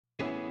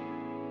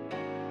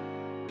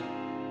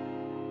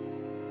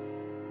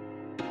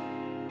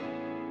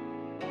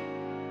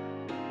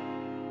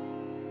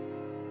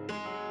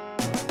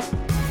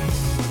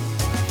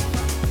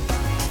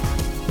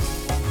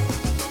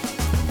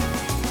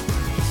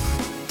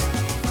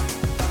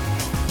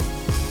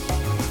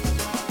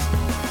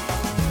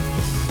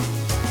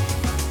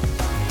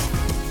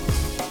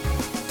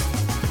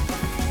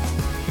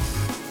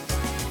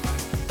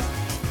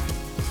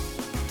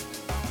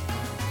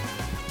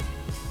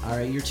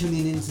You're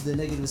tuning into the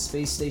Negative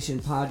Space Station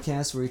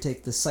podcast, where we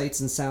take the sights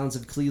and sounds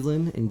of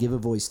Cleveland and give a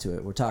voice to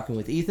it. We're talking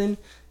with Ethan.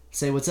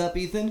 Say what's up,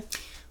 Ethan.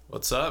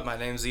 What's up? My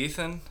name's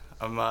Ethan.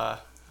 I'm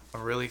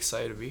really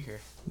excited to be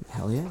here.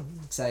 Hell yeah, I'm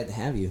excited to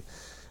have you.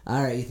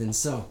 All right, Ethan.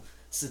 So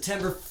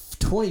September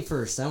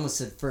 21st, I almost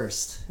said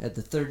first, at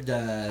the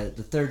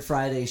third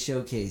Friday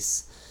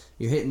showcase.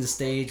 You're hitting the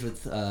stage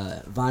with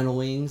Vinyl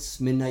Wings,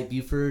 Midnight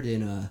Buford,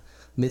 and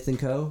Myth &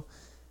 Co.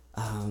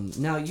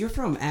 Now, you're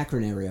from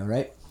Akron area,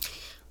 right?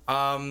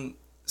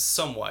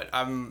 Somewhat.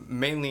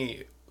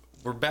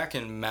 We're back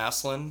in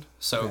Massillon,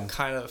 so Okay.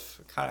 kind of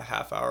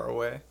half hour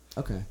away.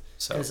 Okay.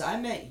 So Because I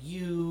met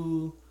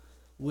you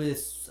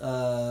with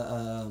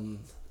by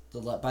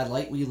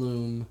Light We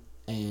Loom,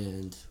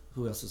 and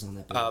who else was on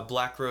that band?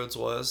 Black Roads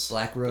was.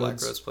 Black Roads.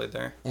 Black Roads played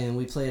there. And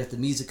we played at the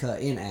Musica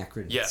in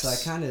Akron. Yes. So I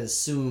kind of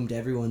assumed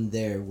everyone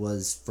there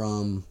was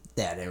from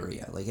that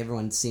area. Like,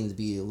 everyone seemed to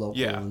be local,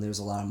 Yeah. and there was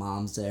a lot of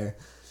moms there.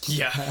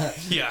 Yeah,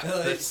 yeah.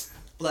 Like,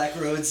 Black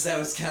Roads, that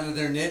was kind of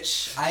their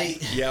niche.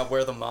 Yeah,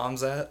 where the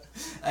mom's at.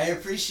 I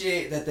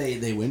appreciate that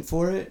they went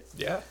for it.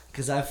 Yeah.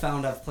 Because I've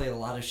played a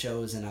lot of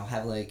shows, and I'll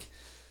have,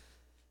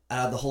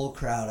 out of the whole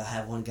crowd, I'll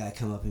have one guy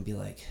come up and be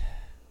like,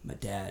 my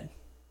dad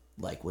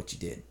liked what you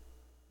did.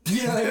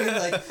 You know what I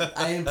mean? Like,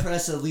 I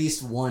impress at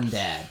least one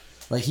dad.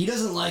 Like, he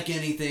doesn't like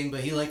anything,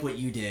 but he liked what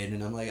you did.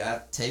 And I'm like,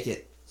 I take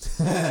it.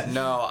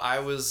 No,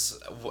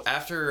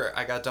 after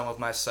I got done with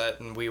my set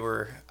and we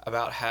were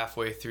about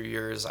halfway through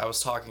yours, I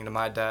was talking to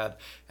my dad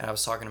and I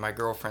was talking to my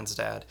girlfriend's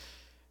dad.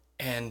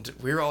 And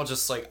we were all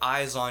just like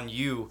eyes on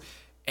you.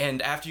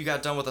 And after you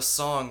got done with a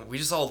song, we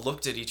just all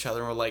looked at each other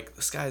and were like,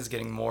 this guy's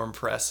getting more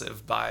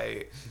impressive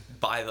by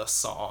the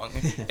song.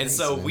 And Thanks,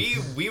 so man.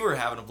 we were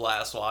having a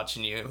blast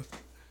watching you.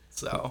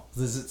 So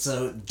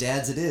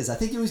dads it is. I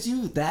think it was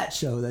you, that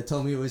show, that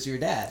told me it was your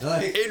dad.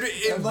 Like,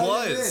 It might have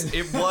was. been.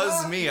 It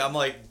was me. I'm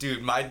like,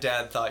 dude, my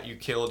dad thought you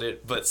killed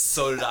it, but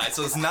so did I.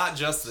 So it's not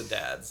just the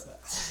dads.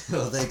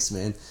 Oh, thanks,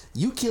 man.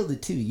 You killed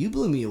it too. You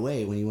blew me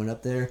away when you went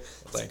up there.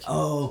 Thank you.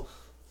 Oh,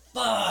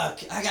 fuck!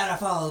 I gotta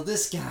follow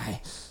this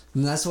guy.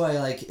 And that's why,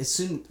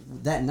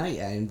 that night,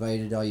 I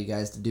invited all you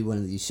guys to do one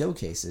of these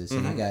showcases,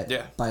 and I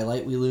got By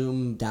Light We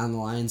Loom down the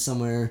line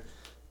somewhere.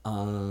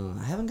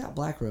 I haven't got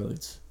Black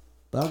Roads,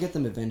 but I'll get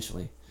them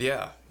eventually.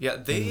 Yeah.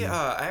 They.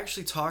 I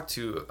actually talked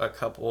to a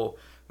couple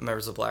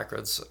members of Black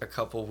Roads a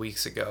couple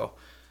weeks ago,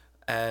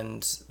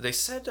 and they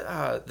said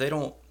they're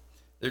on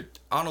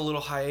a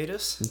little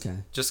hiatus. Okay.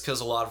 Just because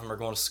a lot of them are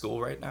going to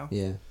school right now.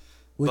 Yeah.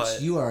 Which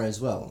But- you are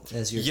as well,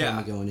 as you're Yeah.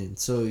 telling me going in.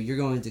 So you're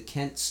going to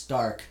Kent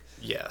Stark,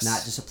 Yes.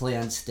 not just a play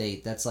on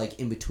state. That's like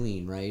in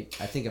between, right?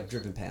 I think I've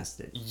driven past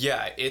it.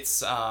 Yeah, it's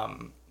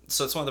so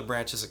it's one of the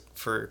branches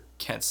for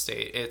Kent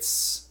State.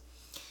 It's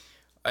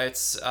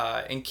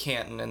in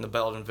Canton in the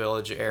Belden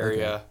Village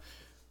area.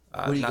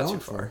 What are you not going too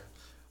far. for?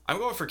 I'm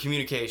going for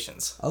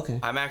communications. Okay.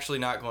 I'm actually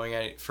not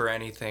going for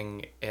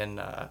anything in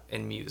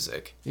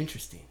music.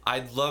 Interesting.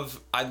 I'd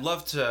love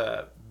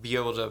to be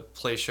able to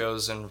play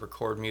shows and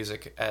record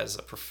music as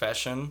a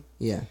profession.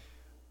 Yeah.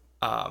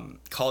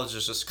 College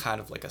is just kind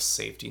of like a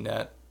safety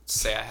net.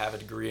 Say I have a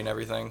degree and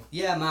everything.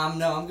 Yeah, Mom.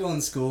 No, I'm going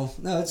to school.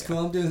 No, it's cool.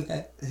 I'm doing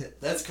that.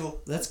 That's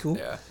cool. That's cool.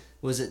 Yeah.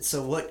 Was it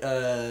so? What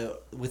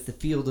with the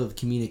field of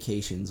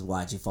communications?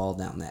 Why'd you fall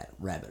down that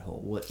rabbit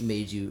hole? What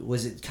made you?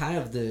 Was it kind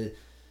of the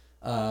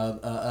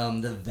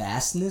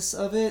vastness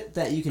of it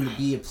that you can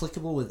be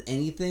applicable with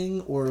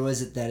anything, or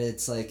was it that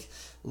it's like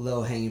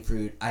low hanging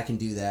fruit? I can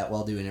do that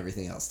while doing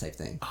everything else type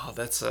thing. Oh,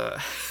 that's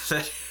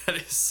that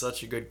is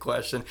such a good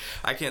question.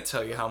 I can't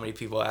tell you how many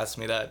people ask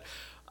me that.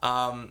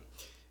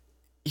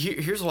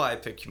 Here's why I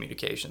picked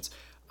communications.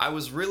 I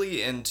was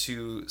really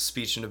into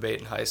speech and debate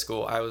in high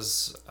school. I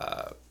was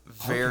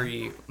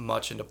very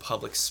much into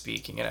public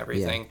speaking and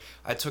everything.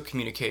 I took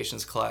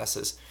communications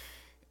classes,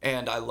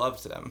 and I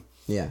loved them.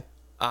 Yeah.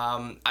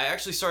 I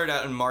actually started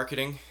out in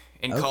marketing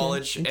in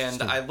college, and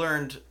interesting. I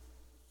learned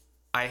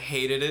I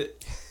hated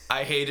it.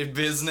 I hated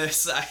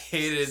business. I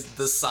hated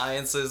the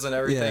sciences and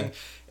everything. Yeah.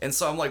 And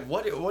so I'm like,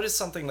 what is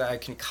something that I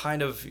can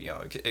kind of,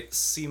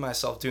 see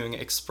myself doing,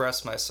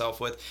 express myself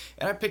with?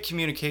 And I picked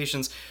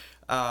communications.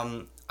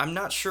 I'm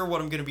not sure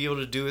what I'm going to be able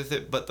to do with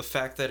it, but the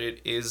fact that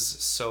it is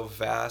so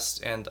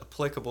vast and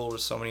applicable to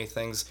so many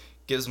things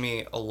gives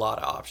me a lot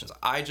of options.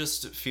 I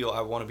just feel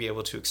I want to be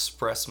able to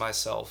express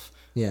myself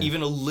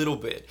even a little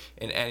bit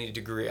in any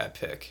degree I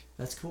pick.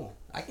 That's cool.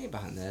 I get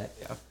behind that.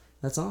 Yeah.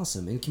 That's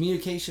awesome. And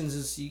communications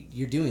is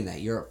you're doing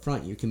that. You're up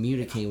front. You're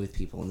communicating with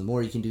people, and the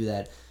more you can do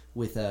that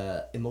with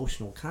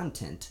emotional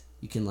content,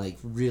 you can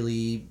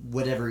really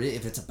whatever it is.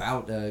 If it's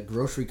about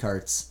grocery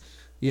carts,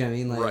 you know what I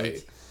mean.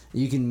 Right.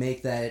 You can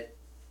make that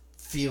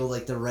feel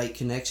like the right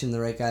connection, the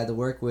right guy to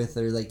work with,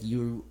 or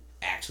you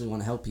actually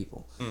want to help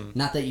people.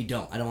 Not that you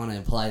don't. I don't want to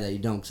imply that you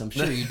don't, because I'm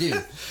sure you do.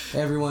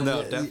 Everyone.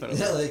 No,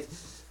 definitely.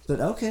 But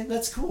okay,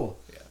 that's cool.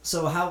 Yeah.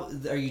 So how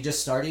are you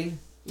just starting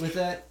with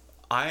that?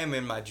 I am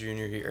in my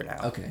junior year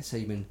now. Okay, so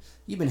you've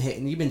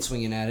been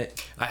swinging at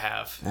it. I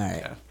have. All right.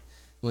 Yeah.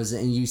 Was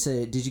it? And you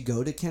said, did you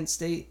go to Kent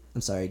State?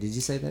 I'm sorry, did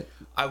you say that?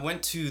 I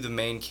went to the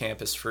main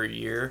campus for a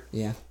year.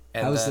 Yeah.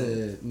 And How was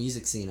then- the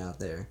music scene out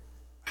there?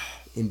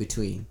 In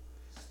between.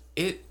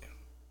 It,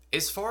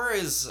 as far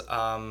as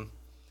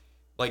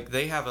like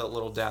they have a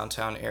little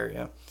downtown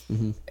area,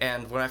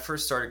 and when I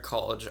first started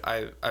college,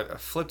 I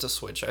flipped a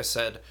switch. I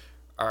said,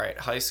 all right,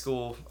 high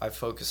school, I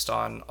focused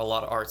on a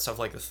lot of art stuff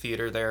like the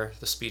theater there,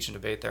 the speech and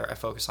debate there. I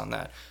focused on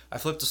that. I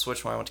flipped a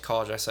switch when I went to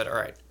college. I said, all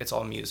right, it's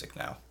all music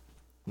now.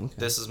 Okay.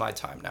 This is my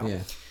time now. Yeah.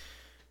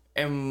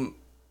 And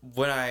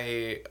when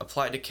I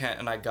applied to Kent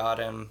and I got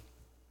in,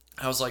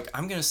 I was like,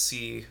 I'm gonna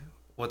see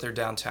what their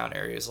downtown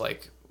area is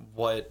like,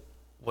 what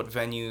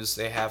venues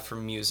they have for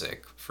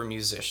music, for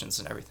musicians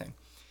and everything.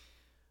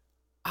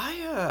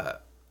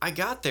 I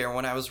got there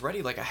when I was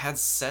ready, like I had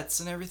sets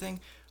and everything.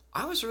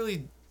 I was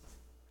really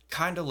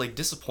kind of like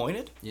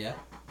disappointed Yeah.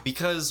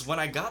 because when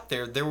I got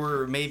there, there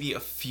were maybe a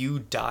few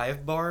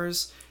dive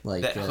bars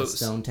Like that host.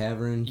 Stone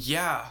Tavern.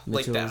 Yeah,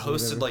 like that Mitchell's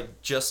or hosted whatever?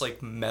 like just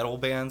like metal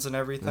bands and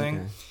everything.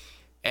 Okay.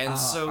 And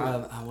so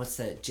what's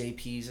that?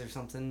 JP's or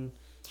something?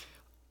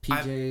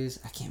 PJ's?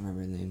 I can't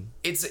remember the name.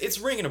 it's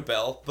ringing a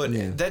bell, but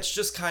Yeah. that's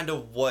just kind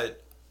of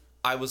what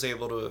I was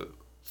able to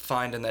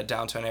find in that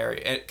downtown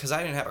area, because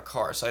I didn't have a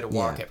car, so I had to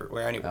walk Yeah.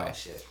 everywhere anyway. Oh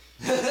shit.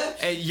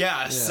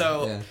 And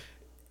so yeah.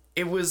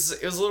 it was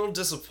a little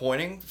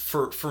disappointing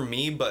for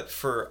me, but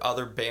for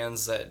other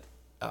bands that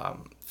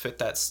fit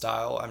that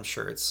style, I'm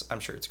sure it's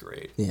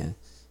great. Yeah,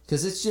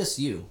 because it's just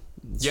you.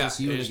 It's Yeah, just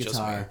you it and is the just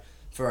guitar. me.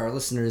 For our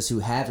listeners who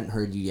haven't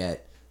heard you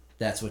yet,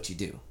 that's what you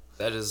do.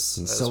 That is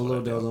what Solo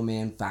I do. Dodo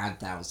Man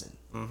 5000.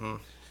 Mm-hmm.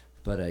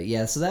 But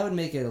yeah, so that would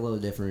make it a little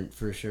different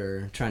for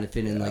sure. Trying to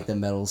fit in like the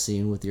metal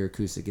scene with your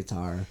acoustic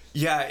guitar.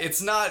 Yeah,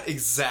 it's not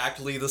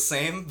exactly the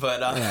same, but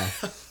Yeah.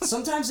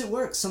 Sometimes it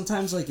works.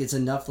 Sometimes like it's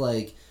enough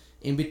like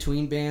in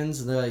between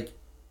bands. They're like,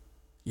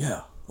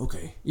 yeah,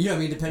 okay. Yeah, I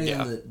mean depending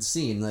on the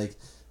scene, like,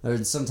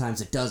 or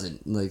sometimes it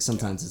doesn't. Like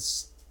sometimes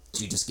it's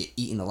you just get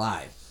eaten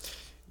alive.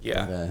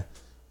 yeah. But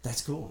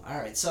that's cool. All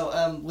right.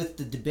 So with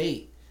the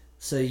debate,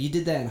 so you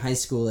did that in high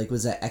school. Like,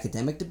 was that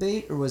academic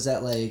debate or was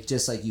that like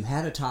just like you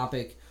had a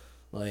topic,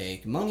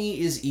 like money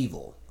is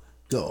evil,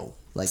 go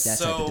like that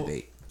type of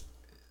debate?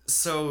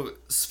 So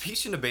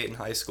speech and debate in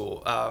high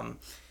school,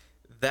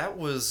 that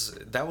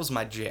was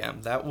my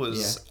jam. That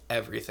was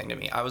everything to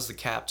me. I was the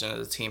captain of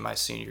the team my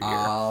senior year.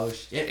 Oh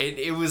shit!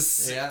 It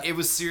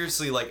was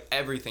seriously like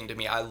everything to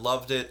me. I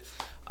loved it.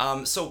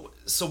 So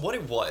what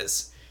it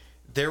was,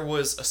 there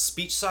was a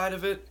speech side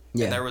of it,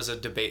 Yeah. and there was a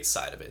debate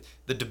side of it.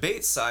 The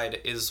debate side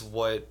is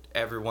what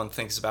everyone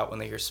thinks about when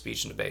they hear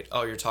speech and debate.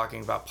 Oh, you're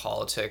talking about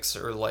politics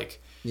or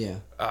like Yeah.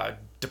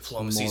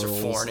 diplomacies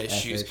Morals, or foreign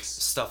issues, ethics.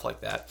 stuff like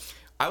that.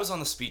 I was on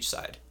the speech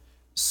side.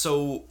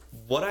 So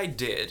what I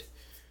did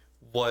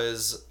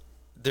was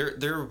there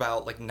are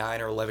about like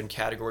 9 or 11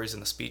 categories in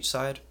the speech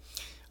side.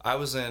 I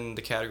was in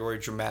the category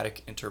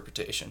dramatic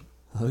interpretation.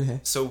 Okay.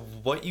 So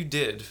what you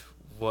did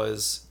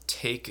was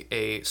take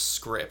a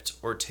script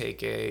or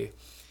take a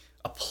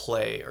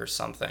play or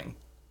something,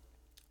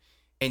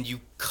 and you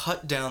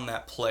cut down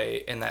that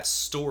play and that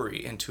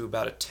story into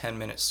about a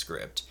 10-minute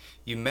script.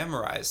 You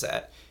memorize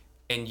that,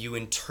 and you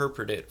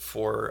interpret it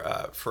for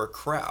a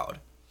crowd.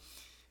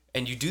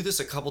 And you do this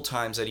a couple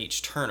times at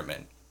each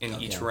tournament in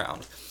each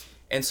round.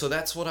 And so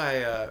that's what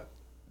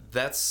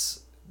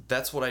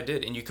that's what I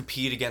did. And you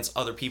compete against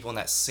other people in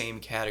that same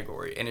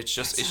category, and it's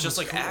just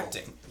like cool.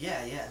 acting.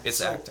 Yeah, yeah.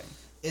 It's acting.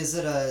 Is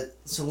it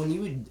so when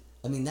you would?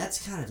 I mean,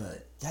 that's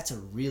a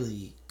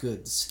really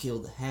good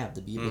skill to have,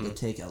 to be able to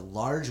take a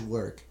large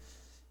work,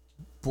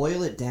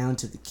 boil it down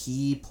to the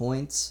key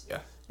points. Yeah.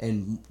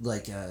 And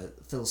like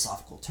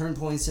philosophical turn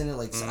points in it,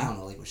 like I don't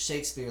know, like with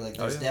Shakespeare, like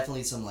there's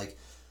definitely some like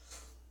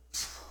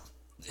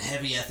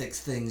heavy ethics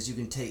things you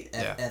can take.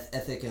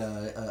 Ethic,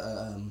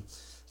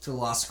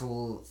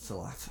 philosophical.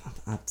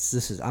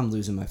 I'm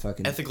losing my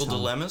fucking Ethical tongue.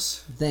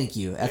 dilemmas. Thank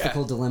you.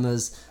 Ethical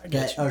dilemmas get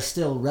that you. are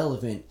still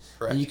relevant,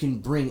 Correct. and you can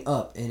bring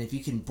up, and if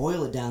you can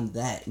boil it down to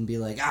that and be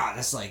like,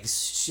 that's like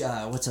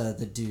what's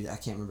the dude? I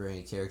can't remember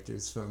any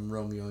characters from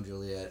Romeo and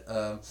Juliet.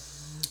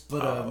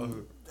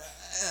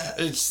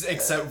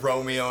 Except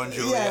Romeo and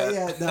Juliet.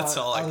 Yeah, no, That's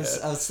all I was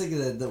get. I was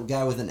thinking of the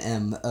guy with an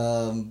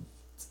M.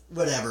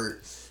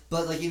 Whatever.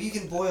 But like, if you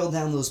can boil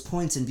down those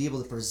points and be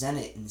able to present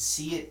it and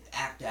see it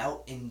act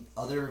out in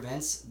other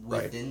events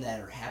within that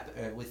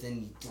or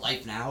within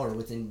life now, or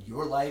within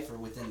your life, or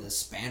within the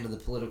span of the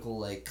political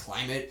like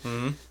climate,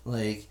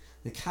 like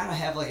they kind of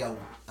have like a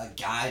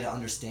guide,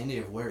 understanding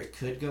of where it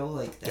could go.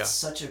 Like that's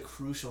such a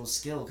crucial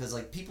skill, because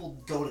like people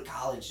go to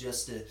college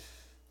just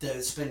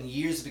to spend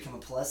years to become a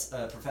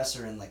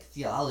professor in like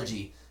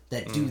theology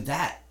that do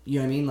that. You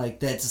know what I mean? Like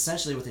that's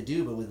essentially what they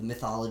do, but with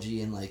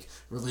mythology and like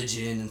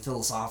religion and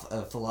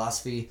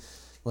philosophy.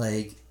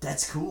 Like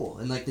that's cool,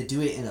 and like they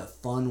do it in a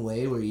fun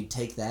way where you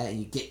take that and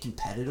you get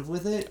competitive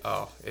with it.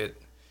 Oh,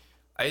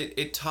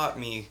 it taught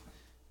me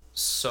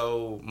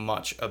so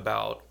much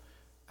about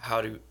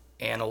how to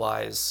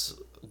analyze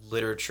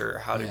literature,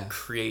 how to Yeah.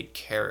 create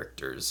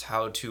characters,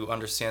 how to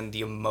understand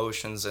the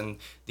emotions and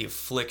the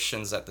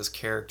afflictions that this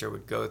character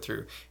would go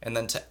through, and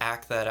then to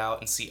act that out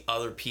and see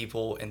other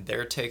people and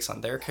their takes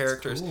on their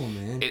characters. cool,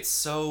 man.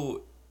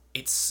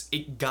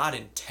 It got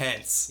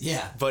intense.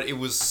 Yeah. But it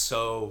was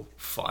so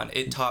fun.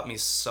 It taught me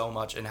so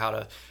much and how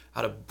to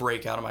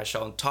break out of my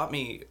shell, and taught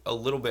me a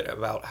little bit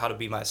about how to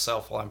be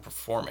myself while I'm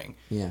performing.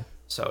 Yeah.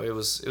 So it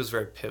was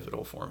very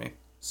pivotal for me.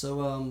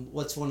 So,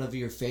 what's one of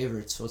your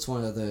favorites? What's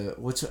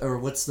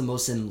the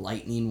most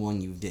enlightening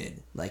one you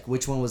did? Like,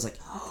 which one was like,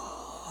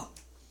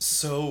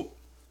 So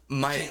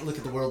can't look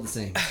at the world the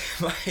same?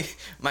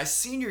 my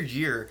senior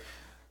year,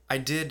 I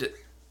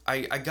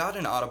got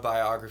an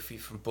autobiography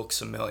from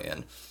Books A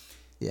Million.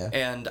 Yeah.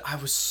 And I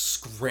was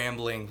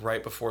scrambling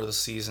right before the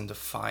season to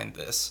find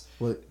this.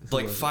 Who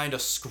was Find a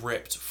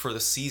script for the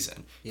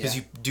season. Because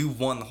Yeah. you do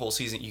one the whole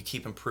season, you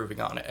keep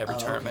improving on it every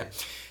tournament.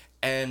 Okay.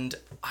 And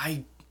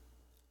I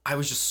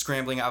was just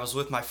scrambling. I was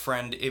with my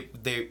friend.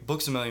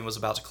 Books A Million was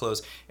about to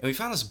close, and we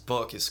found this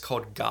book. It's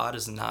called God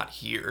Is Not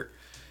Here,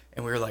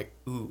 and we were like,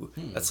 "Ooh,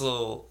 that's a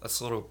little."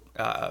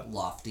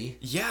 Lofty.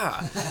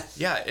 Yeah,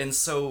 yeah. And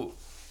so,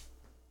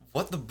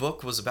 what the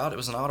book was about? It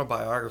was an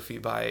autobiography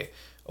by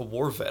a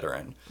war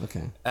veteran.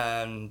 Okay.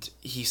 And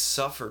he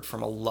suffered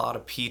from a lot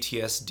of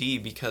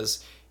PTSD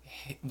because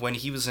when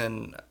he was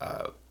in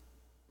the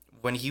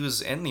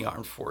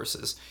armed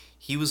forces,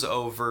 he was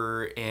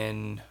over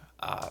in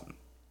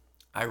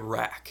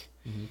Iraq,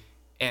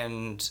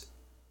 and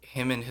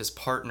him and his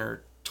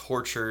partner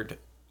tortured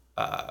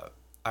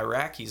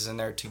Iraqis in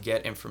there to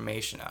get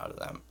information out of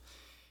them,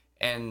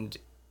 and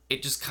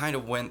it just kind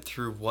of went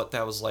through what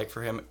that was like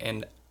for him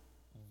and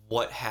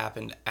what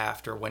happened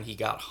after when he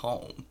got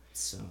home.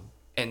 So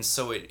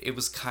it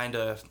was kind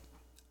of,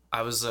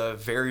 I was a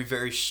very,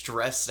 very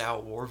stressed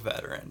out war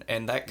veteran,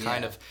 and that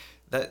kind of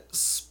that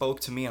spoke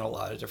to me in a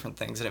lot of different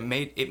things, and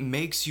it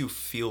makes you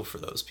feel for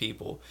those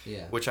people,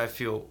 which I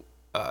feel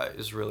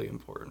is really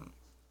important.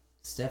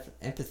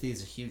 Empathy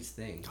is a huge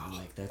thing. And,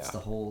 like, that's the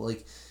whole,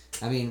 like,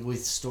 I mean,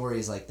 with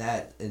stories like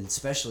that, and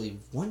especially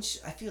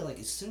I feel like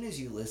as soon as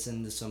you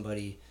listen to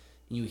somebody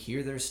and you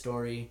hear their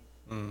story,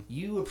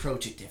 you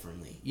approach it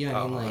differently. You know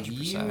what I mean? Like,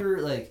 100%.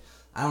 you're like,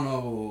 I don't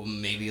know,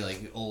 maybe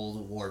like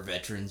old war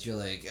veterans, you're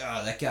like,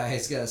 oh, that guy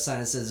has got a sign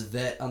that says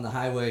vet on the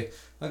highway.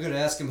 I'm gonna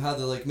ask him how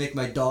to, like, make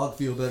my dog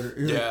feel better.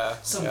 You're like,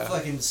 some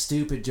fucking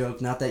stupid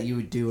joke, not that you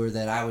would do or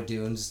that I would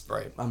do. I'm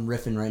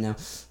riffing right now,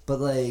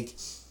 but like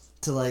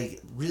to like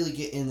really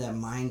get in that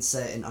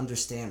mindset and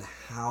understand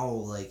how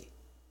like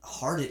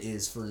hard it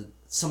is for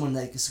someone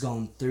that's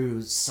gone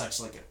through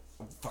such like a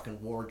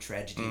fucking war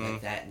tragedy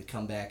like that and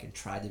come back and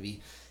try to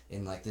be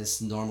in like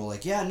this normal,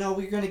 like, yeah, no,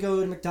 we're gonna go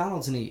to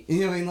McDonald's and eat.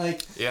 You know what I mean?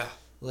 Like,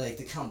 like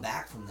to come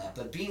back from that,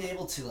 but being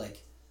able to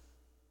like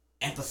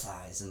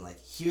empathize and like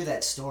hear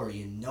that story,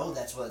 you know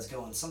that's what's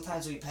going.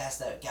 Sometimes we pass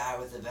that guy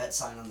with the vet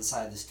sign on the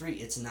side of the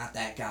street, it's not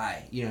that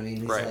guy. You know what I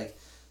mean? He's like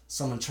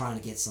someone trying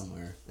to get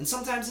somewhere, and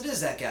sometimes it is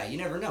that guy. You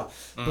never know.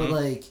 But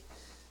like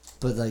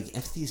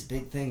empathy is a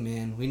big thing,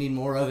 man. We need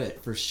more of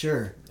it for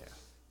sure. Yeah.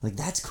 Like,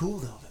 that's cool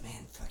though, but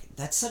man, fucking,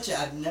 that's such a.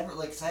 I've never,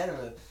 like, 'cause I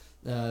had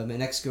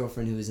an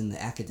ex-girlfriend who was in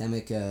the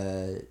academic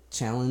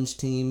challenge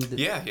team.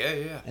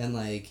 Yeah. And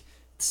like,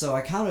 so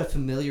I kind of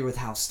familiar with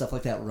how stuff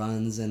like that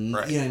runs, and you know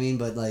what I mean.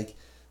 But like,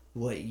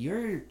 what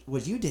you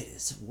did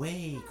is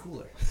way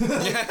cooler.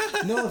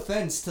 No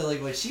offense to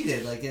like what she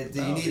did. Like, you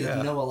need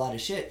to know a lot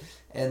of shit,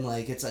 and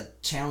like it's a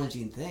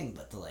challenging thing.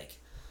 But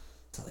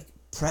to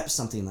prep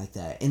something like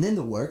that, and then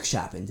the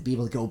workshop, and to be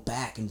able to go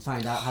back and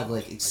find out how to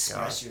like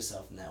express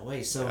yourself in that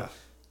way. So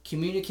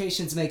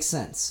communications make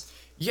sense.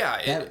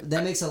 Yeah,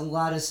 that makes a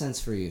lot of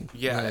sense for you.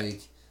 Yeah,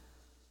 like,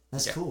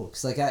 that's cool.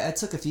 Cause like I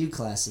took a few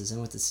classes. I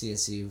went to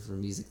CSU for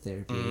music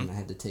therapy, and I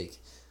had to take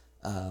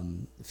a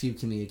few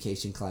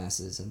communication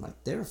classes, and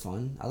like they were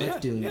fun. I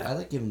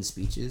like giving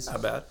speeches.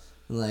 Not bad.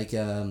 Like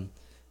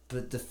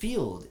but the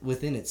field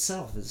within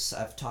itself is,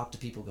 I've talked to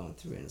people going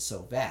through it, and it's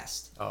so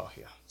vast. Oh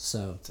yeah.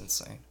 So it's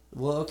insane.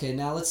 Well, okay,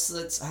 now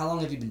let's. How long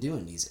have you been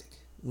doing music?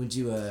 When did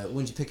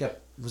you pick up?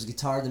 Was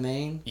guitar the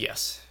main?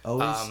 Yes.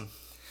 Always.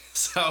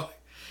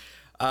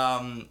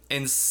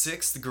 In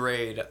 6th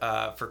grade,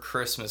 for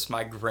Christmas,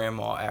 my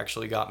grandma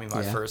actually got me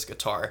my first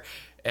guitar,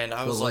 and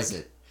I was what like, was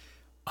it?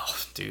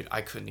 "Oh, dude,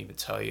 I couldn't even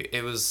tell you.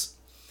 It was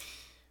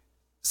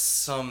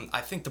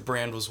I think the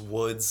brand was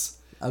Woods."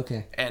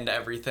 Okay. And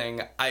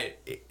everything.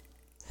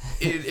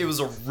 It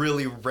was a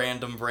really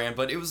random brand,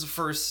 but it was the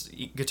first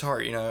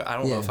guitar. You know, I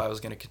don't know if I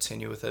was gonna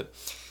continue with it.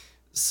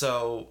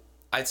 So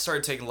I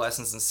started taking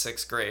lessons in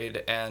 6th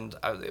grade, and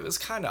it was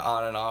kind of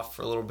on and off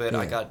for a little bit.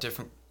 I got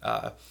different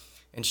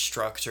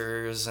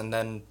instructors, and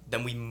then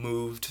we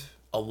moved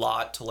a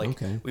lot to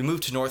we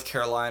moved to North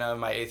Carolina in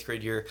my 8th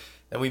grade year.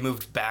 Then we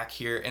moved back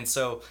here, and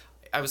so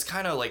I was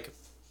kind of like.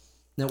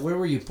 Now, where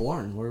were you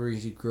born? Where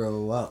did you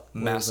grow up?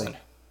 Massillon.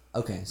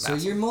 Okay, so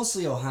you're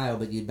mostly Ohio,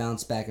 but you'd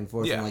bounce back and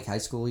forth in like high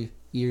school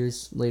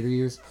years, later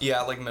years?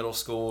 Yeah, like middle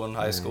school and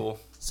high school.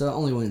 So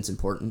only when it's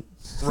important.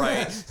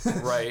 Right,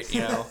 you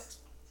know.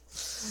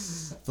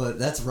 But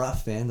that's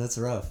rough, man. That's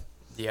rough.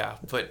 Yeah,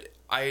 but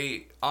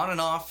on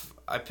and off,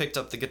 I picked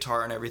up the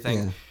guitar and everything.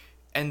 Yeah.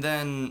 And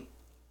then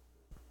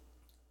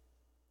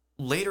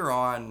later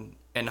on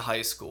in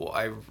high school,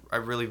 I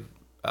really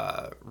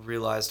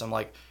realized, I'm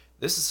like,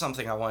 this is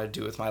something I want to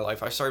do with my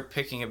life. I started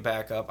picking it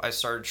back up. I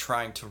started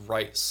trying to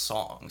write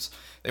songs.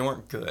 They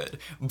weren't good,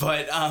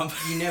 but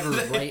You never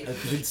write a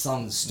good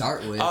song to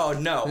start with. oh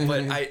no,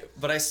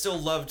 but I still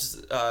loved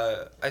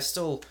I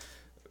still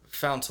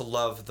found to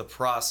love the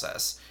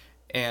process.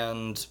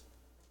 And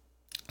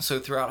so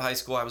throughout high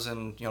school, I was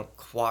in,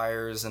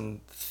 choirs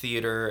and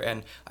theater,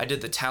 and I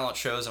did the talent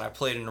shows, and I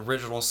played an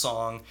original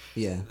song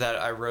that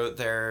I wrote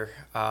there.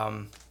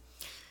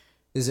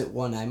 Is it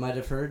one I might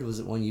have heard? Was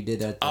it one you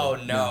did at the... Oh,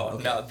 no.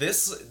 Okay.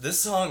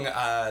 This song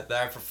that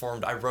I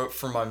performed, I wrote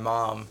for my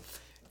mom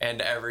and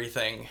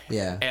everything.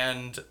 Yeah.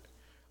 And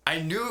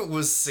I knew it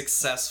was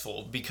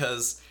successful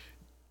because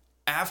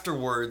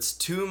afterwards,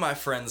 2 of my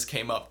friends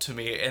came up to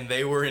me and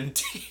they were in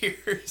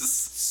tears.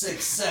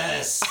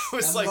 Success. I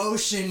was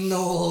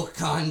emotional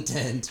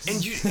content.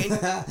 And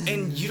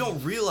you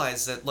don't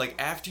realize that, like,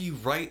 after you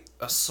write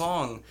a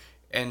song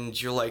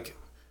and you're like,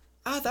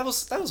 that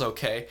was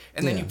okay,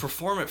 and then you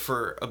perform it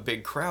for a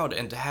big crowd,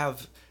 and to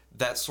have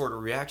that sort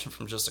of reaction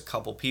from just a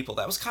couple people,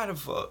 that was kind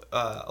of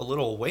a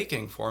little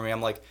awakening for me. I'm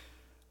like,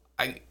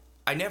 I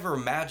never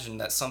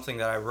imagined that something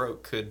that I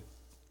wrote could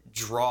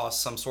draw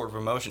some sort of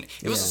emotion.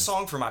 It was a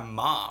song for my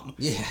mom.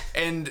 Yeah.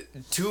 And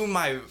 2 of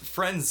my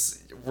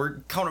friends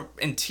were kind of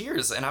in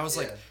tears, and I was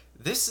like,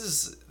 this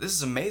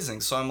is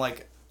amazing. So I'm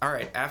like, all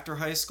right, after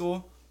high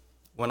school,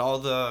 when all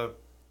the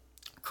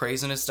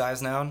craziness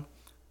dies down,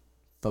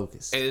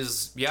 Focus.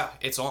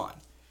 It's on.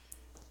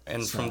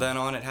 And from then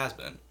on, it has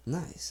been.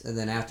 Nice. And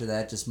then after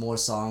that, just more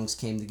songs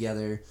came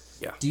together.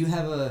 Yeah. Do you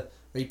have are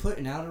you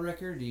putting out a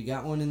record? Do you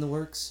got one in the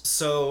works?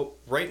 So,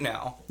 right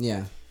now,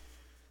 Yeah.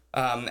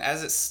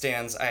 as it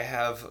stands, I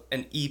have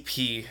an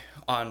EP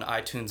on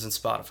iTunes and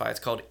Spotify. It's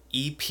called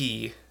EP,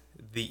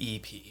 the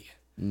EP.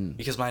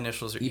 Because my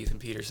initials are Ethan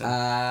Peterson. The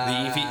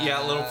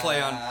EP, little play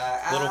on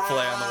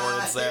the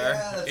words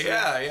there.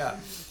 Yeah.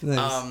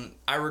 Nice.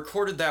 I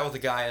recorded that with a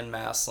guy in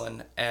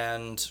Maslin,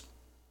 and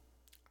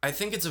I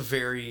think it's a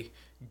very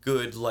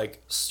good,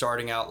 like,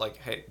 starting out, like,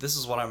 hey, this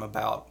is what I'm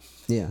about.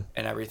 Yeah.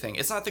 And everything.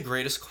 It's not the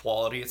greatest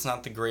quality. They're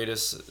not the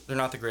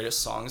greatest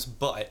songs,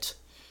 but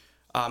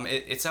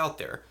it's out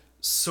there.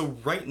 So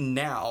right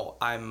now,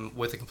 I'm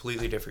with a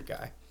completely different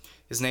guy.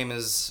 His name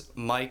is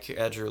Mike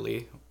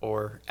Edgerly,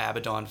 or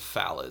Abaddon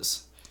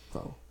Fallas.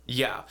 Whoa.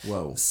 Yeah.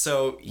 Whoa.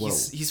 So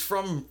he's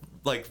from,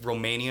 like,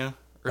 Romania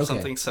or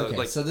something. So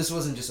like, so this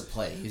wasn't just a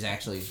play. He's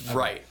actually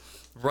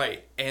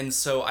right. And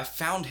so I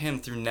found him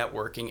through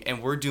networking,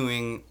 and we're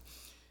doing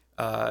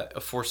a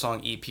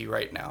 4-song EP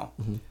right now.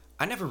 Mm-hmm.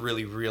 I never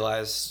really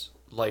realized,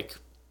 like,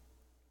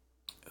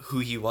 who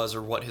he was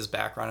or what his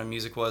background in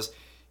music was.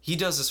 He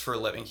does this for a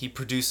living. He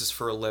produces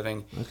for a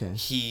living. Okay.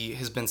 He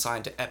has been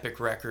signed to Epic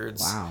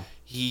Records. Wow.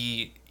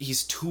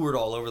 He's toured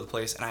all over the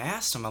place. And I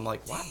asked him, I'm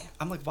like,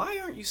 why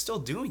aren't you still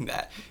doing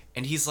that?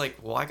 And he's like,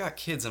 well, I got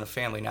kids and a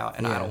family now,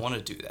 and I don't want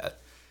to do that.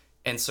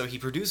 And so he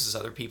produces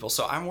other people.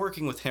 So I'm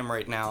working with him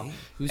right now. Damn.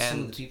 Who's some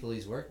of the people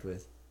he's worked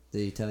with? Did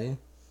he tell you?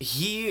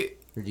 He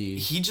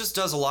just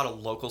does a lot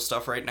of local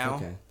stuff right now.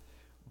 Okay.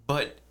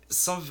 But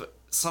some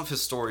of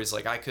his stories,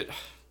 like, I could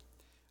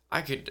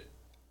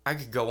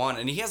go on,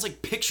 and he has,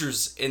 like,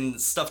 pictures and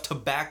stuff to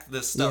back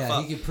this stuff up.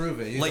 Yeah, he could prove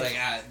it. He's like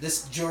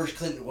this George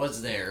Clinton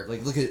was there.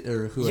 Like, look at,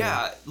 or whoever.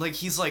 Yeah, like,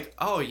 he's like,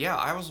 oh, yeah,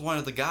 I was one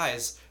of the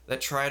guys that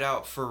tried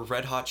out for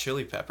Red Hot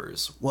Chili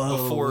Peppers. Whoa,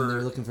 before when they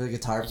were looking for the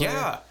guitar player?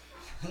 Yeah.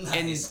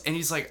 Nice. And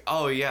he's like,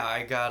 oh, yeah,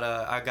 I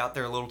got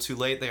there a little too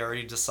late. They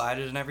already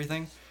decided and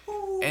everything.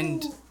 Ooh.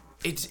 And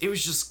it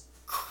was just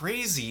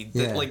crazy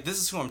that, like, this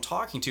is who I'm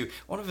talking to.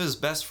 One of his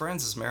best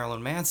friends is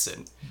Marilyn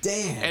Manson.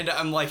 Damn. And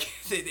I'm like,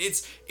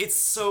 it's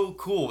so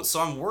cool. So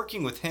I'm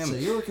working with him. So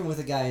you're working with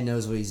a guy who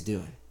knows what he's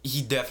doing.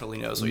 He definitely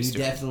knows what he's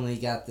doing. You definitely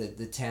got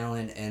the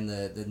talent and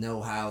the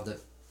know-how to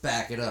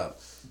back it up.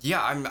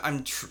 Yeah,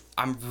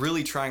 I'm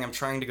really trying. I'm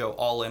trying to go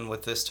all in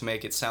with this to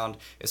make it sound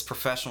as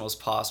professional as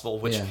possible,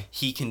 which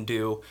he can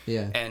do.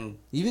 Yeah. And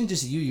even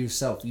just you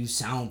yourself, you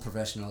sound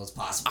professional as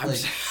possible.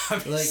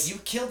 Like you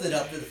killed it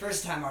up. The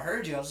first time I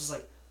heard you, I was just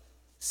like,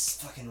 "This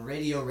is fucking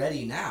radio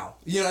ready now."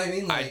 You know what I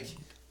mean? Like,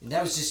 and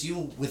that was just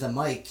you with a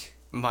mic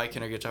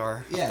and a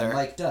guitar. Yeah, there.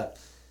 mic'd up.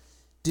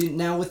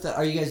 Now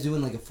are you guys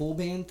doing like a full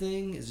band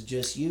thing? Is it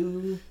just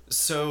you?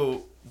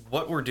 So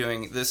what we're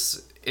doing,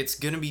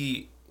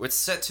 it's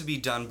set to be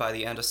done by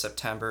the end of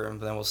September, and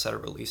then we'll set a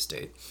release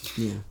date.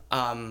 Yeah.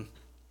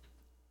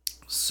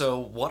 So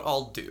what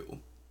I'll do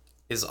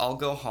is I'll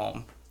go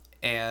home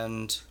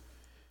and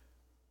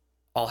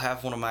I'll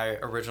have one of my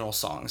original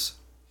songs,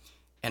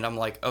 and I'm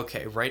like,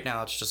 okay, right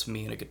now it's just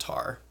me and a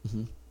guitar,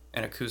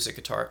 an acoustic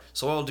guitar.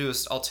 So what I'll do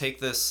is I'll take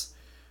this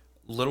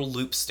little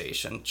loop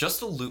station,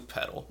 just a loop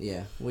pedal.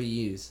 Yeah. What do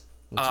you use?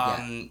 What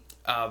you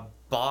got?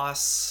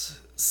 Boss.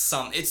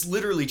 It's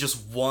literally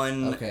just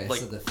one. Okay,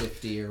 like, so the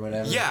 50 or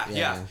whatever.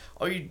 Yeah.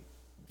 Oh,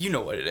 you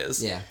know what it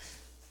is. Yeah.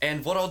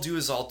 And what I'll do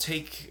is I'll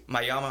take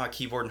my Yamaha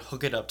keyboard and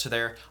hook it up to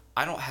there.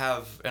 I don't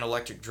have an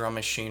electric drum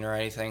machine or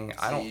anything.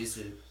 I don't You use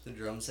the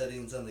drum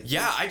settings on the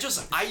Yeah, I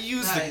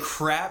use the Nice.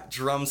 crap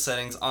drum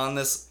settings on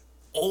this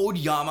old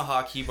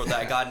Yamaha keyboard that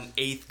I got in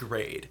 8th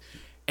grade.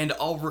 And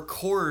I'll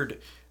record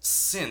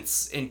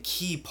synths and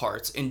key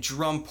parts and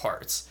drum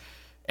parts.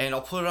 And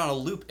I'll put it on a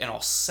loop and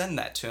I'll send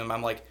that to him.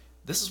 I'm like,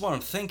 this is what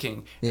I'm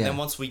thinking. Yeah. And then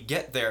once we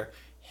get there,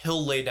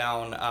 he'll lay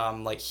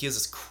down, like, he has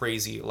this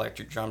crazy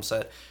electric drum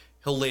set.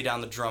 He'll lay down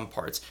the drum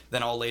parts.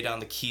 Then I'll lay down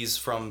the keys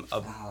from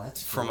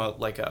that's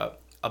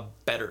a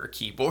better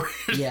keyboard.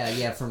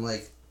 yeah, from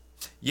like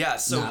Yeah,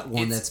 so not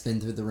one it's- that's been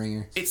through the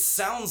ringer. it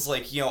sounds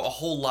like, a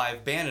whole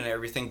live band and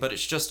everything, but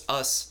it's just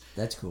us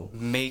That's cool.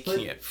 making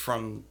But- it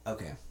from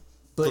Okay,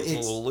 the but it's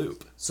little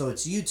loop. so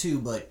it's you two,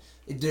 but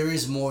there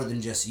is more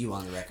than just you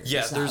on the record.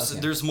 Yeah, It's not- okay.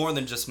 there's more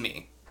than just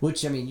me.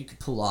 Which, I mean, you could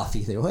pull off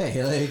either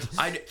way. Like,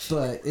 I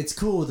but it's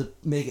cool to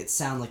make it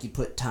sound like you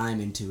put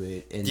time into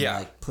it and Yeah.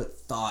 like put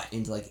thought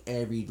into like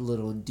every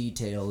little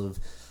detail of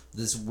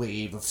this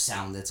wave of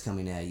sound that's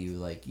coming at you.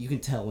 Like you can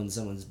tell when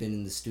someone's been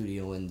in the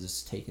studio and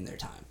just taking their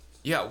time.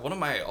 yeah, one of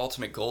my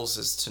ultimate goals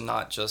is to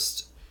not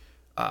just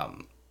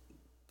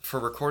for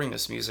recording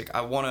this music,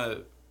 I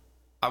want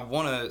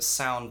to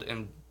sound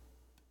and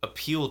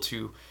appeal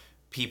to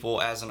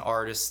people as an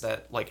artist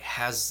that like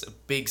has a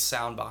big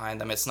sound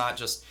behind them. It's not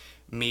just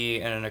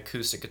me and an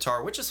acoustic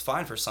guitar, which is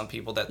fine for some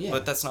people, Yeah.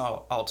 but that's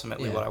not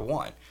ultimately Yeah. what I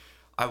want.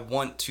 I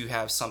want to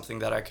have something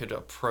that I could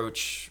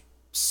approach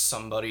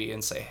somebody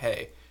and say,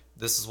 hey,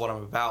 this is what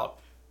I'm about.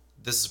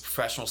 This is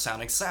professional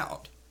sounding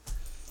sound.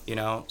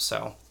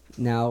 So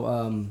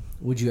Now,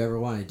 would you ever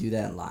want to do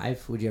that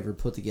live? Would you ever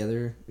put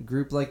together a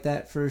group like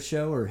that for a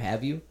show, or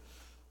have you?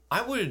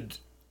 I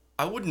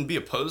wouldn't be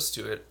opposed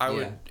to it. I Yeah.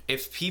 would,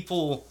 if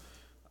people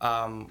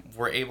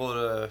were able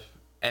to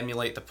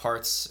emulate the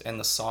parts and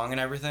the song and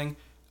everything,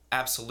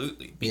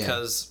 absolutely.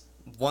 Because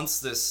once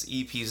this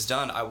EP's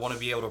done, I want to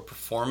be able to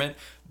perform it,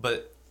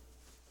 but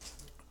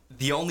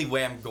the only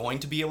way I'm going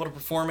to be able to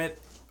perform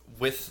it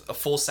with a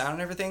full sound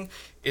and everything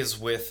is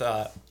with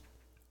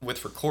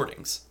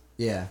recordings.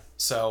 Yeah.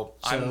 So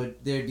I'm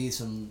there'd be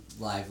some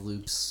live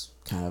loops,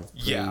 kind of.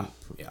 yeah.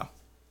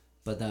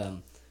 But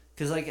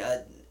cause like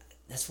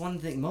that's one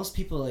thing. Most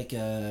people like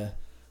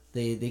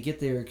they get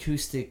their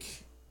acoustic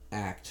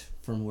act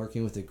from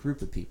working with a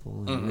group of people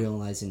and Mm-hmm.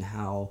 realizing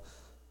how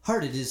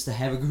hard it is to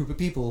have a group of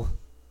people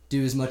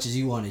do as much as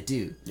you want to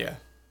do, Yeah.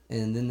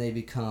 and then they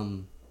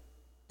become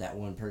that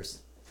one person.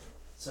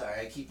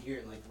 Sorry, I keep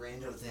hearing like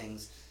random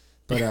things.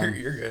 But You're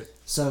good.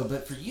 so,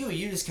 but for you,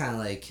 you just kind of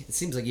like, it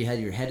seems like you had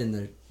your head in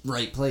the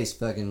right place,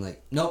 fucking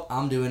like, nope,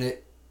 I'm doing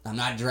it. I'm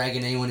not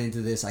dragging anyone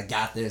into this. I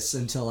got this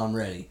until I'm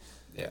ready.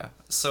 Yeah.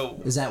 So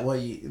Was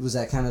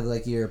that kind of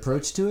like your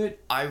approach to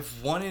it?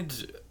 I've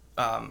wanted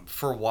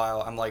for a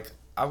while. I'm like,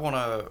 I want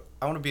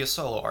to be a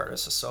solo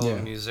artist, a solo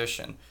Yeah.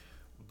 musician.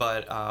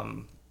 But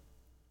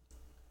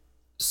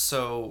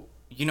so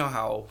you know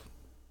how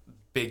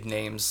big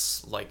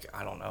names like,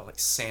 I don't know, like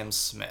Sam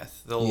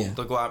Smith, they'll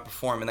go out and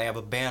perform and they have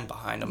a band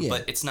behind them, Yeah.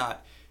 but it's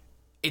not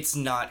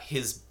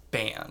his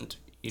band.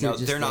 They're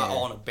just They're not there.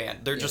 all in a band.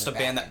 They're just a they're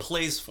band backing. that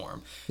plays for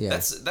him. Yeah.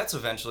 That's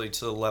eventually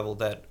to the level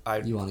that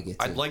You wanna get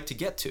to. I'd like to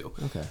get to.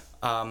 Okay.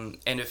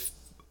 And if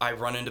I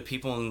run into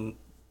people and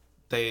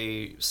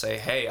they say,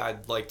 hey,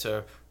 I'd like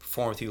to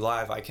perform with you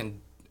live, I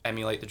can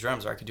emulate the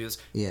drums, or I could do this.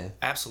 Yeah.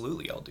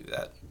 Absolutely, I'll do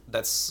that.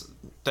 That's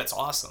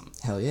awesome.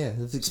 Hell yeah.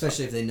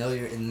 Especially if they know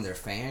you're in their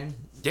fan.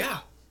 Yeah.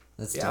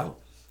 That's Yeah.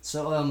 dope.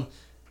 So,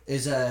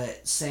 is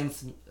Sam,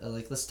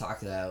 like, let's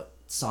talk about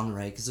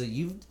songwriting,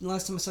 because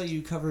last time I saw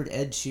you covered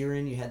Ed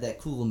Sheeran, you had that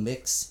cool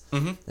mix,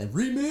 that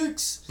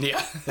remix,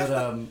 Yeah.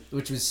 but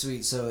which was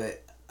sweet. So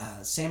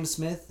Sam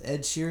Smith,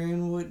 Ed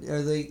Sheeran, what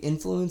are the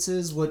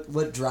influences?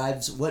 What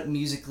drives, what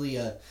musically,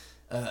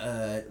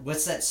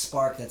 what's that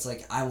spark that's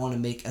like, I want to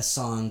make a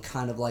song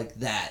kind of like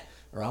that,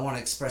 or I want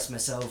to express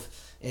myself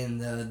in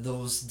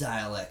those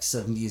dialects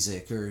of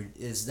music, or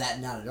is that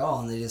not at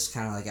all, and they just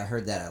kind of like, I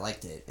heard that, I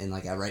liked it, and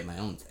like I write my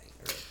own thing?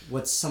 Or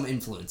what's some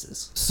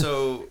influences?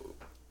 So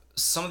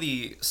some of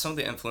the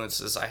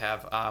influences I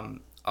have,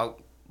 I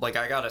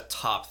got a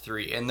top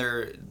 3, and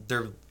they're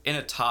in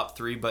a top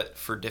 3, but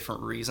for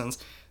different reasons.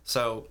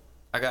 So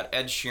I got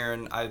Ed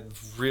Sheeran. I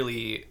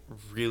really,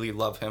 really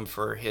love him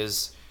for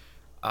his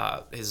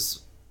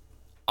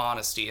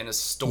honesty and his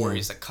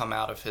stories that come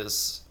out of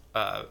his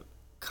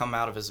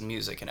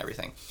music and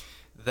everything.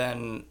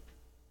 Then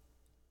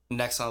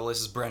next on the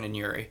list is Brendan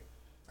Urie,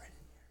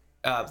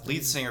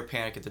 lead singer,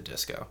 Panic at the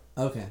Disco.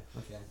 Okay.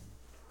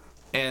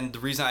 And the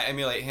reason I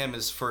emulate him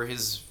is for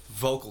his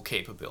vocal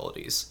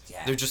capabilities.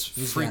 Yeah, They're just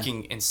he's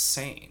freaking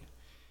insane.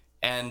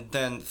 And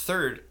then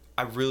third,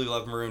 I really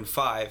love Maroon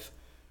 5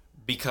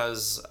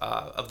 because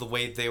of the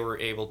way they were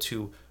able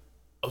to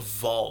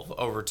evolve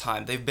over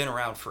time. They've been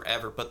around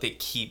forever, but they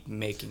keep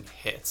making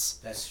hits.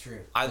 That's true.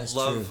 I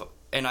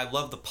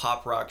love the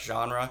pop rock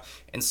genre.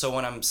 And so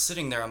when I'm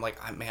sitting there, I'm like,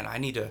 man,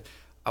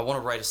 I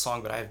want to write a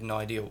song, but I have no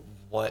idea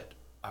what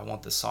I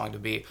want this song to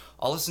be.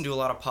 I'll listen to a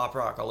lot of pop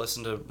rock. I'll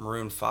listen to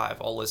Maroon 5.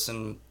 I'll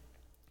listen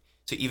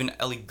to even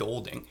Ellie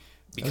Goulding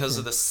because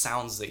of the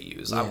sounds they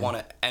use. I want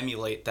to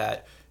emulate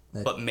that,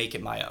 but make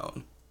it my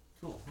own.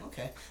 Cool.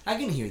 Okay, I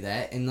can hear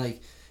that, and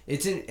like Ed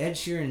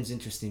Sheeran's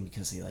interesting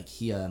because he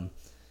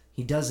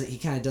does it. He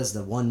kind of does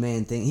the one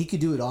man thing. He could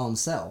do it all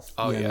himself.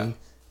 Oh, you know yeah. what I mean?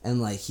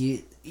 And like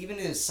even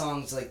in his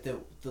songs, like the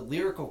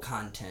lyrical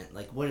content,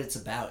 like what it's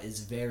about, is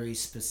very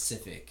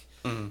specific.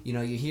 Mm-hmm. You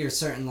know, you hear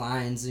certain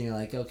lines and you're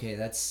like, okay,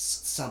 that's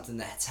something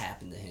that's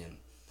happened to him.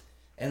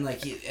 And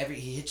like he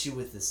hits you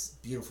with this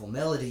beautiful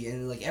melody,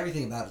 and like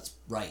everything about it's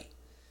right.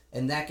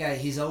 And that guy,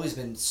 he's always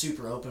been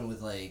super open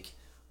with like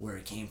where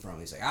he came from.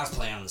 He's like, I was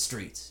playing on the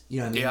streets. You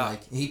know what I mean? Yeah.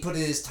 Like he put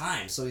in his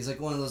time, so he's like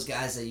one of those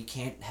guys that you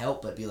can't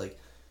help but be like,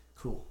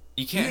 cool.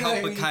 You can't know help what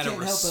I but mean? kind You of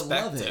can't help but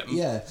love respect it. him.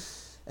 Yeah.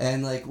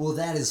 And like, well,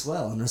 that as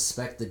well, and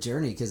respect the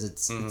journey because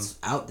it's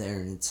out there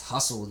and it's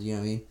hustled. You know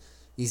what I mean?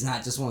 He's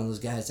not just one of those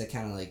guys that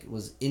kind of like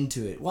was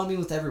into it. Well, I mean,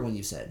 with everyone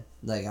you said,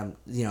 like I'm,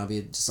 you know,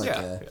 be just like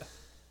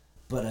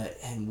But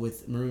and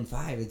with Maroon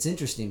 5, it's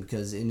interesting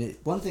because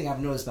one thing I've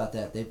noticed about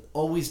that, they've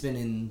always been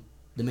in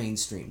the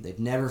mainstream. They've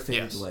never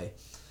faded away.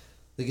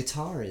 The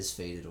guitar is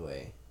faded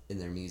away in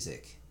their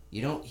music.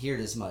 You don't hear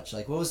it as much.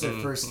 Like, what was their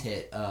first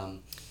hit?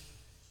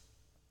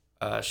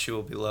 She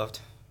Will Be Loved.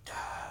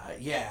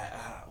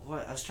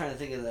 What I was trying to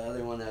think of the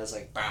other one that was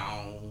like,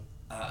 bow.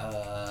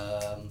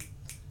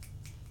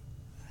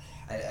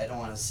 I don't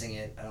want to sing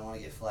it. I don't want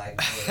to get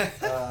flagged for it.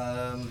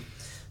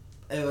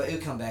 It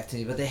would come back to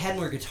me, but they had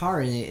more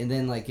guitar in it, and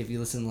then like if you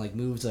listen to like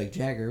moves like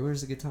Jagger,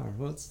 where's the guitar?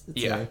 Well, it's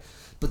there.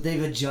 But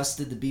they've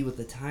adjusted to be with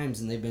the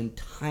times, and they've been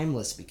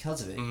timeless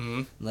because of it.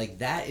 Mm-hmm. Like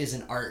that is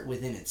an art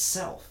within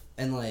itself,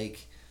 and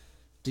like,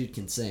 dude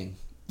can sing.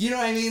 You know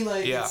what I mean?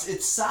 Like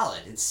it's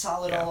solid. It's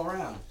solid all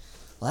around.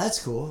 Well,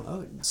 that's cool.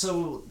 Oh,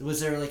 so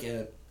was there like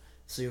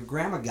so your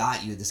grandma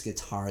got you this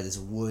guitar, this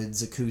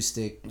Woods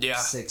acoustic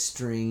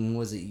 6-string.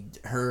 Was it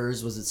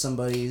hers? Was it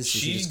somebody's?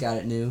 She just got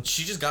it new?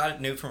 She just got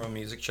it new from a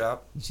music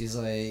shop. She's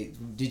like,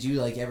 did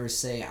you like ever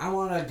say, I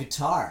want a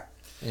guitar?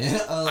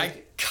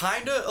 I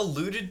kind of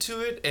alluded to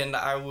it,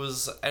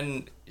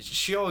 and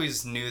she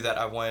always knew that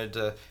I wanted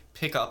to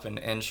pick up an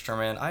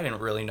instrument. I didn't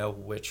really know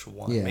which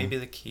one. Yeah. Maybe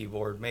the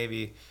keyboard,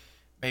 maybe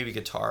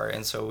guitar,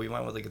 and so we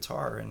went with the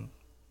guitar. And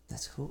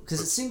that's cool, because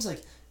it seems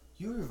like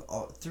you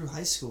were through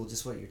high school,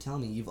 just what you're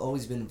telling me, you've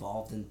always been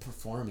involved in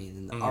performing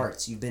in the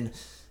arts. You've been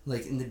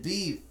like, and to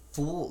be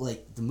full,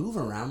 like to move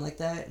around like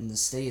that and to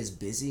stay as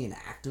busy and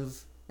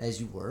active as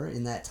you were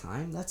in that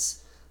time,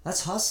 that's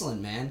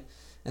hustling, man.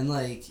 And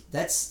like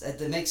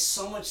that makes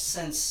so much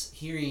sense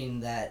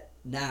hearing that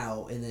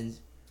now, and then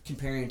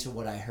comparing to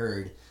what I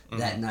heard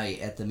that night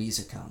at the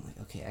MusicCon. Like,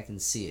 okay, I can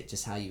see it,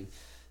 just how you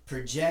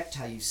project,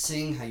 how you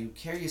sing, how you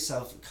carry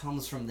yourself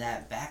comes from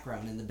that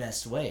background in the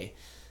best way.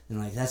 And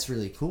like that's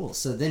really cool.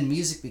 So then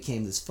music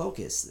became this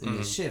focus and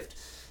this shift.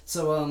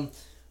 So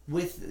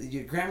with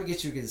your grandma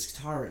gets you this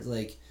guitar,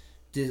 like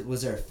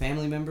was there a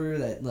family member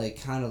that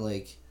like kind of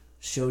like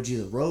showed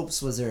you the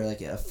ropes? Was there like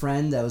a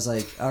friend that was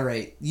like, all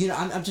right, you know,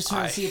 I'm just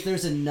trying to see if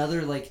there's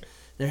another, like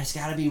there's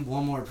got to be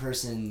one more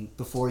person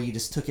before you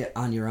just took it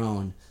on your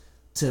own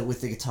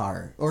with the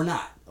guitar, or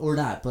not,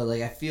 but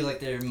like I feel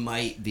like there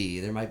might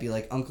be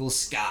like Uncle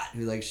Scott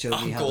who like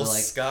showed me how to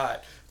like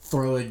Scott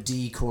throw a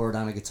D chord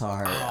on a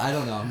guitar. I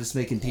don't know. I'm just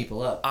making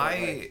people up.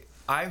 I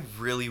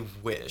really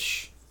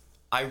wish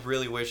I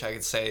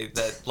could say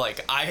that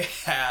like I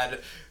had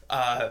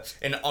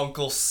an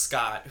Uncle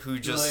Scott who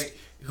just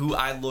who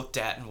I looked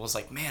at and was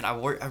like, man, I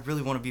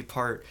really want to be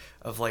part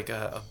of like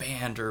a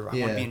band, or I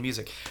want to be in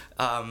music.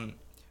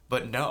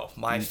 But no,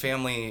 my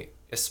family,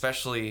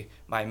 especially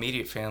my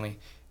immediate family,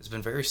 has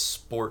been very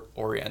sport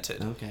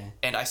oriented. Okay.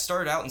 And I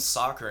started out in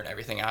soccer and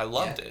everything. And I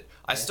loved it.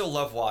 I still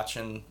love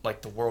watching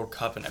like the World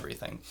Cup and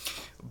everything.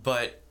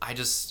 But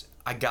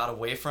I got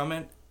away from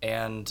it,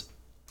 and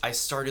I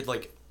started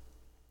like,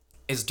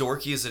 as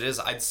dorky as it is,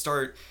 I'd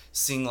start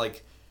seeing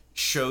like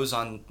shows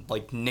on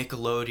like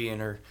Nickelodeon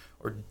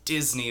or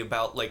Disney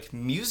about like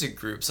music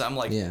groups. I'm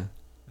like,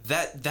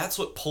 that's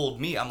what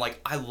pulled me. I'm like,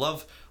 I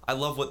love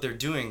what they're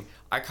doing.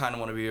 I kind of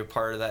want to be a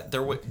part of that.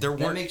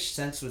 That makes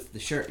sense with the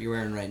shirt you're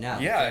wearing right now.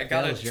 Yeah, I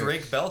got a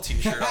Drake Bell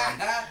t-shirt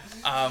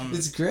on.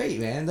 It's great,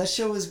 man. That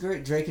show was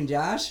great. Drake and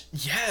Josh?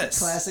 Yes.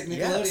 Classic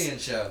Nickelodeon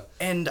show.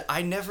 And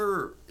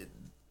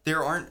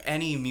there aren't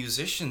any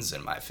musicians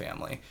in my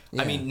family.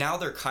 Yeah. I mean, now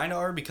there kind of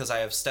are because I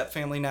have step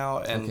family now,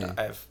 and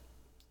I have,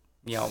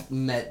 you know,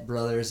 met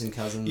brothers and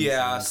cousins.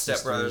 Yeah,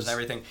 step brothers and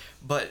everything.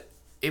 But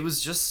it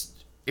was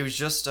just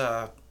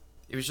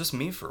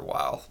me for a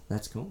while.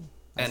 That's cool.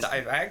 And I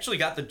actually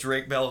got the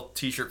Drake Bell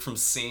t-shirt from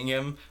seeing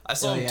him. I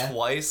saw him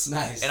twice.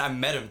 Nice. And I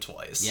met him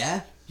twice.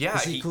 Yeah? Yeah.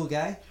 Is he a cool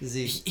guy? He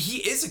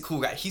is a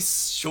cool guy.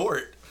 He's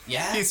short.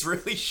 Yeah? He's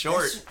really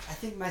short. I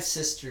think my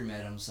sister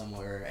met him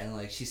somewhere, and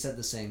like she said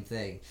the same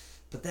thing.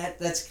 But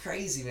that's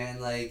crazy,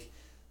 man. Like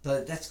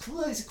But that's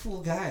cool. He's a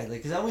cool guy.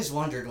 Like, cause I always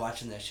wondered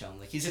watching that show. I'm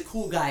like, he's a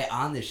cool guy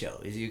on the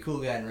show. Is he a cool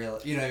guy in real?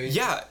 You know what I mean?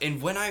 Yeah,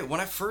 and when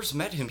I first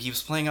met him, he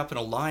was playing up in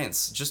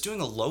Alliance, just doing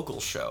a local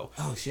show.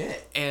 Oh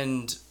shit.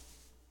 And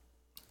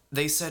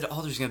they said,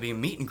 "Oh, there's gonna be a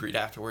meet and greet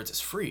afterwards. It's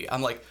free."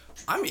 I'm like,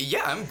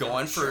 I'm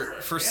going for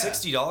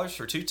 $60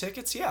 for 2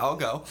 tickets. Yeah, I'll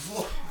go.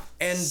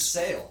 And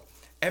sale.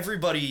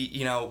 Everybody,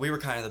 you know, we were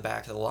kind of the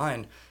back of the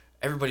line.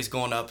 Everybody's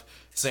going up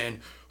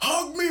saying,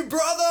 "Hug me,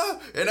 brother,"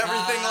 and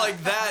everything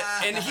like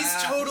that. And he's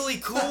totally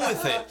cool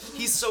with it.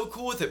 He's so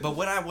cool with it. But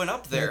when I went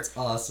up there, that's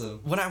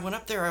awesome. When I went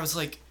up there, I was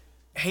like,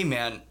 "Hey,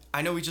 man,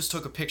 I know we just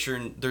took a picture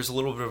and there's a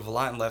little bit of a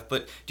line left,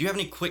 but do you have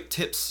any quick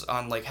tips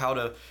on like how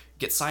to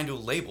get signed to a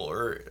label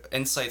or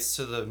insights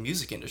to the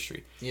music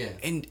industry?" Yeah.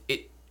 And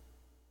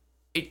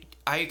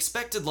I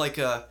expected like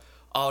a,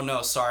 "Oh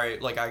no, sorry,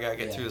 like I gotta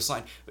get through this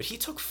line," but he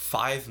took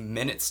 5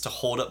 minutes to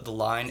hold up the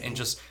line and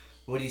just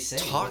what do you say?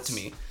 Talk to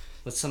me.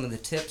 What's some of the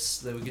tips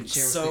that we can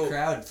share with the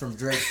crowd from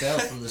Drake Bell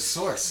from the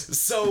source?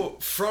 So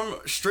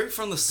straight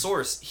from the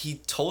source, he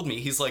told me,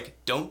 he's like,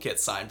 "Don't get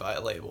signed by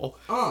a label."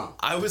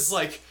 I was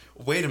like,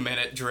 "Wait a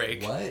minute,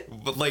 Drake.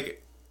 What?" But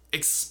like,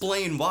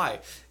 explain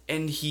why.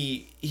 And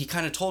he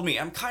kind of told me,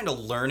 I'm kind of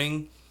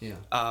learning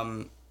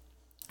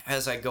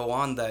as I go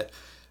on that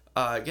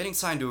getting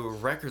signed to a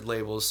record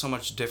label is so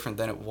much different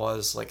than it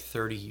was like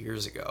 30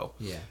 years ago.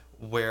 Yeah.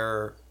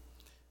 Where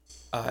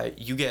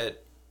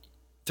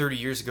 30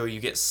 years ago, you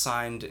get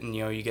signed and,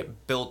 you know, you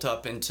get built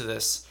up into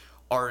this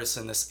artist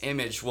and this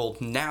image. Well,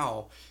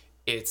 now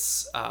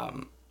it's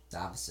the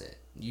opposite.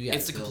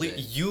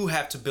 You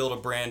have to build a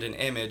brand and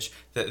image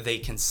that they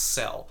can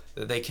sell,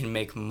 that they can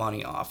make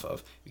money off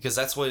of, because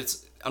that's what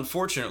it's,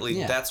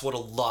 unfortunately, that's what a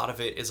lot of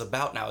it is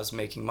about now, is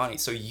making money.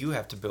 So you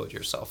have to build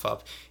yourself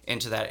up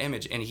into that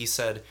image. And he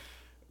said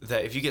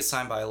that if you get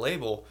signed by a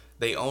label,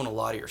 they own a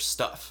lot of your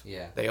stuff.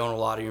 Yeah. They own a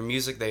lot of your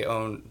music.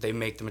 They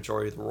make the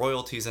majority of the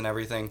royalties and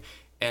everything.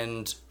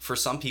 And for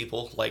some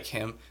people like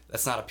him,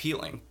 that's not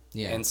appealing.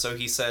 Yeah. And so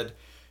he said,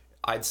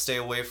 I'd stay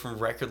away from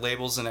record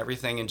labels and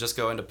everything and just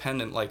go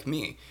independent like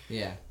me.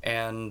 Yeah.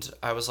 And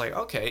I was like,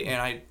 okay.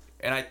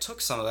 And I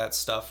took some of that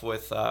stuff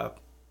with a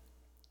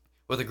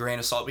grain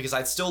of salt, because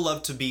I'd still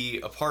love to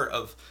be a part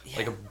of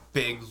like a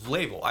big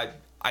label.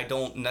 I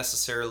don't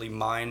necessarily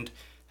mind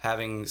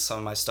having some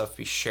of my stuff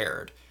be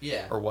shared.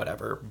 Yeah. Or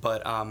whatever.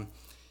 But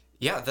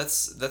yeah,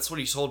 that's what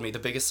he told me. The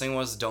biggest thing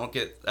was, don't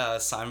get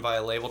signed by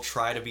a label.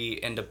 Try to be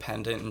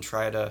independent and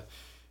try to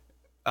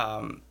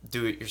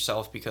do it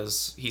yourself,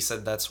 because he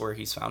said that's where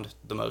he's found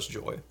the most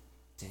joy.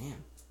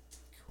 Damn.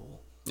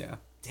 Cool. Yeah.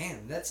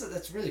 Damn,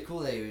 that's really cool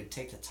that he would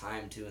take the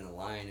time to in a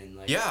line and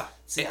like. Yeah.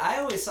 See, I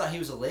always thought he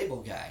was a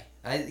label guy.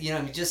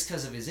 Just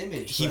because of his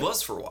image. He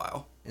was for a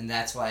while. And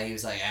that's why he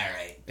was like, all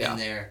right, been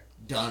there,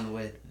 done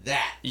with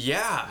that.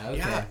 Yeah. Okay.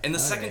 Yeah. And the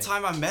second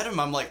time I met him,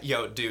 I'm like,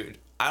 yo, dude,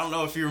 I don't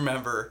know if you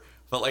remember,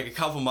 but like a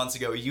couple months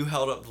ago, you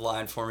held up the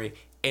line for me,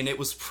 and it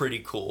was pretty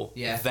cool.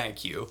 Yeah.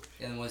 Thank you.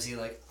 And was he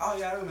like, oh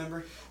yeah, I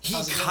remember? He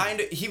was kind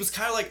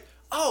of like,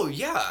 oh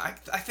yeah,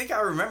 I think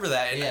I remember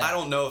that. And I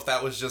don't know if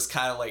that was just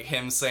kind of like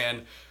him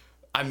saying,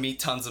 I meet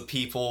tons of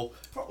people,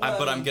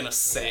 but I'm gonna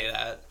say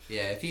that.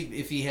 Yeah,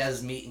 if he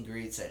has meet and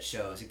greets at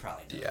shows, he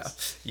probably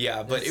does.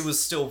 Yeah, but it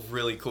was still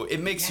really cool. It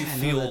makes you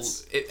feel,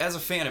 as a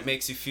fan, it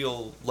makes you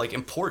feel like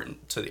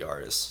important to the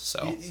artist.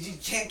 So you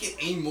can't get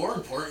any more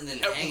important than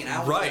hanging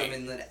out with them.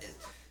 And then,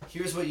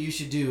 here's what you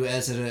should do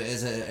as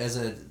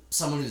a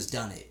someone who's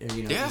done it, or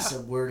just a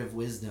word of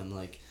wisdom.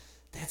 Like,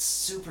 that's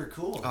super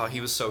cool. Oh,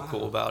 he was so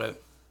cool about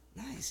it.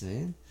 Nice,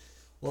 man.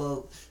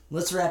 Well,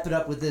 let's wrap it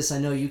up with this. I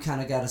know you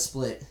kind of got to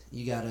split.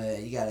 You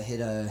gotta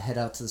head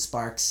out to the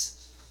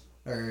Sparks,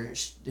 or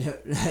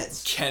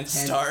Kent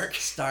Stark.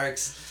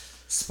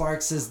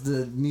 Sparks is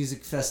the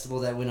music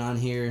festival that went on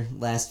here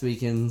last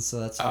weekend, so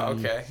that's why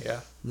I'm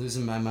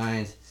losing my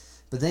mind.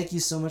 But thank you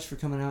so much for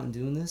coming out and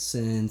doing this.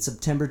 And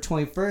September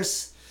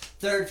 21st,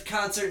 third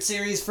concert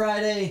series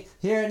Friday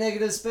here at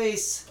Negative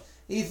Space.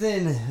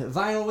 Ethan,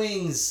 Vinyl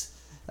Wings,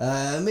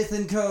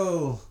 Myth &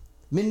 Co.,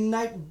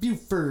 Midnight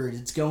Buford.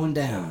 It's going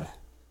down.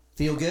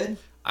 Feel good?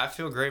 I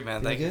feel great,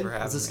 man. Thank you for having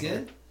me. Was this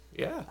good?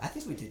 Yeah. I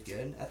think we did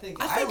good. I think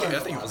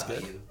it was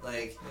good. You.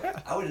 Like,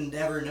 I would have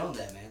never known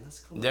that, man. That's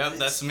cool. Yep,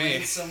 that's me.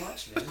 Thanks so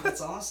much, man. That's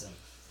awesome.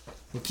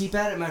 Well, keep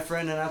at it, my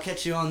friend, and I'll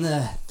catch you on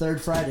the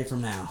third Friday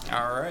from now.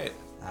 All right.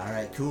 All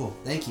right, cool.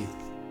 Thank you.